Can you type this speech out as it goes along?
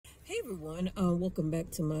everyone, welcome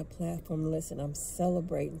back to my platform. Listen, I'm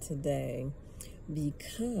celebrating today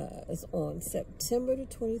because on September the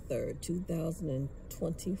 23rd,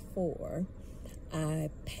 2024, I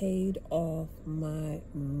paid off my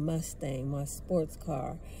Mustang, my sports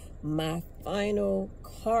car, my final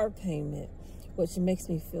car payment, which makes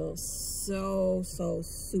me feel so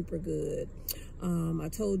super good. I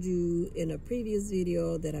told you in a previous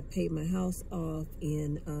video that I paid my house off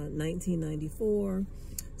in 1994,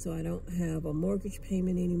 so I don't have a mortgage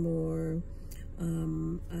payment anymore.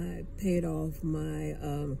 I paid off my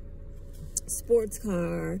sports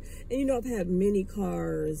car, and you know, I've had many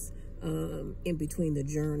cars in between the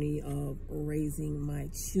journey of raising my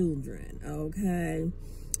children, okay?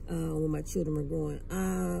 When my children were growing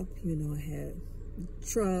up, you know, I had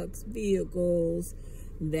trucks, vehicles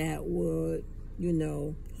that would, you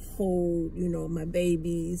know, hold, you know, my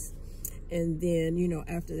babies. And then, you know,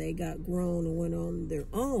 after they got grown and went on their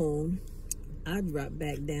own, I dropped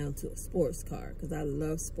back down to a sports car because I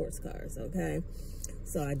love sports cars, okay?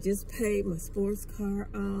 So I just paid my sports car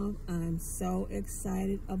off. I'm so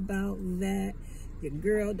excited about that. Your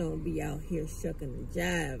girl don't be out here shucking and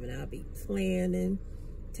jiving. I'll be planning,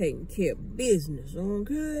 taking care of business,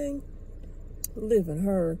 okay? Living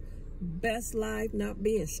her best life, not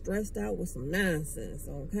being stressed out with some nonsense,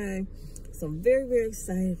 okay? So I'm very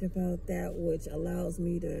excited about that, which allows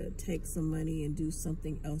me to take some money and do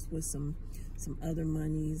something else with some other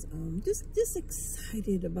monies. Just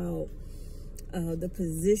excited about the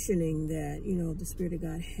positioning that, you know, the Spirit of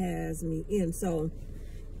God has me in. So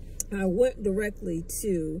I went directly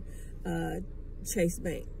to Chase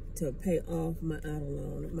Bank to pay off my auto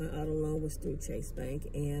loan. My auto loan was through Chase Bank,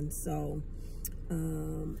 and so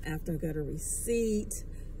after I got a receipt,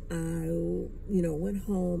 I, you know, went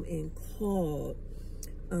home and called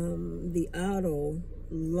the auto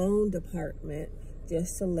loan department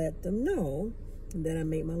just to let them know that I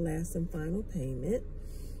made my last and final payment,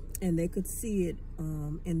 and they could see it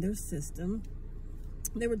in their system.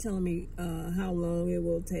 They were telling me how long it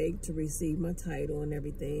will take to receive my title and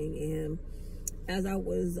everything, and as I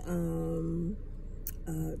was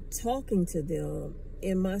talking to them,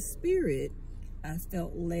 in my spirit, I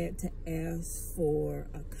felt led to ask for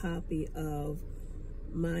a copy of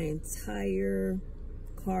my entire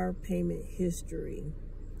car payment history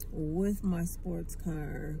with my sports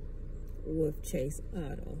car with Chase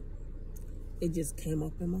Auto. It just came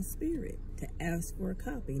up in my spirit to ask for a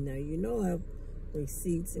copy. Now, you know, I have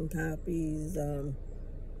receipts and copies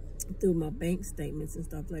through my bank statements and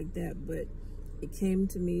stuff like that, but it came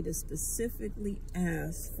to me to specifically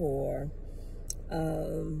ask for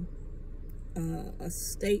a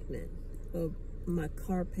statement of my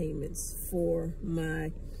car payments for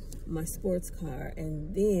my sports car.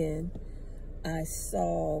 And then I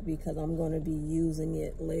saw, because I'm going to be using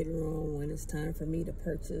it later on when it's time for me to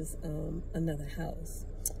purchase another house.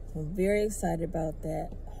 I'm very excited about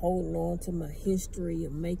that, holding on to my history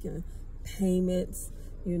of making payments,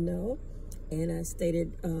 you know. And I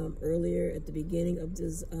stated earlier at the beginning of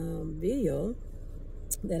this video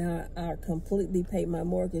that I completely paid my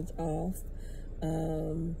mortgage off.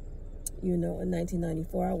 You know, in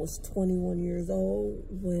 1994, I was 21 years old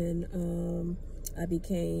when I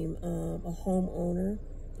became a homeowner.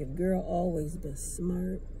 Your girl always been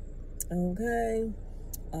smart, okay?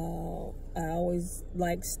 I always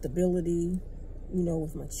like stability, you know,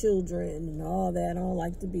 with my children and all that. I don't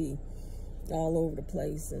like to be all over the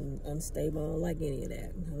place and unstable. I don't like any of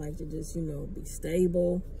that. I like to just, you know, be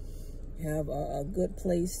stable, have a good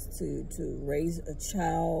place to raise a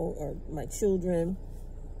child or my children,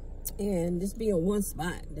 and just be in one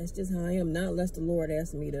spot. That's just how I am. Not unless the Lord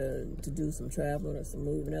asks me to do some traveling or some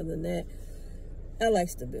moving. Other than that, I like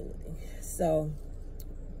stability. So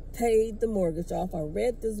paid the mortgage off. I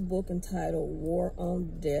read this book entitled War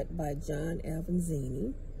on Debt by John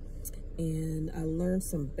Avanzini, and I learned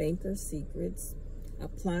some banker secrets,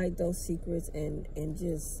 applied those secrets, and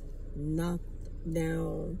just knocked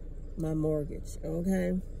down my mortgage,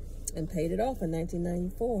 okay, and paid it off in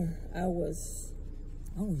 1994. I was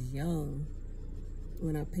young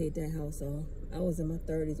when I paid that house off. I was in my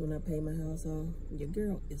 30s when I paid my house off. Your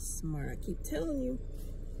girl is smart. I keep telling you,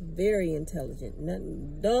 very intelligent.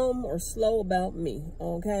 Nothing dumb or slow about me,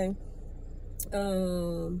 okay?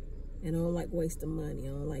 And I don't like wasting money.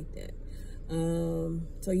 I don't like that.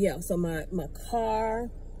 So yeah, so my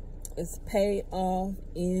car is paid off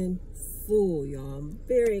in full, y'all. I'm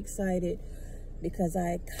very excited because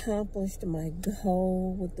I accomplished my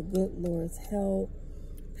goal with the good Lord's help.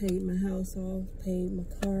 Paid my house off, paid my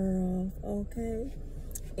car off, okay?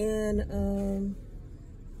 And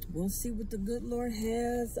we'll see what the good Lord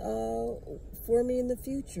has for me in the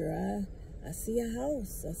future. I see a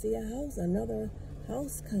house. I see a house, another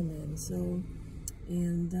house coming. So,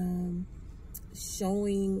 and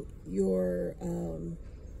showing your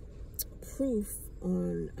proof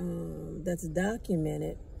on that's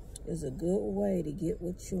documented is a good way to get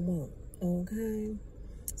what you want. Okay.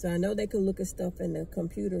 So I know they can look at stuff in the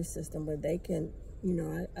computer system, but they can, you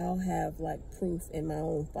know, I'll have like proof in my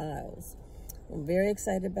own files. I'm very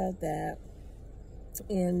excited about that.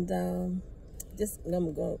 And I'm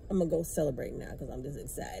gonna go celebrate now because I'm just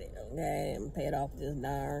excited. Okay, I'm paid off this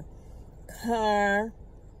darn car.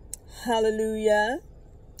 Hallelujah.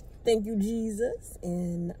 Thank you, Jesus.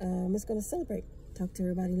 And I'm just gonna celebrate. Talk to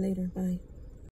everybody later. Bye.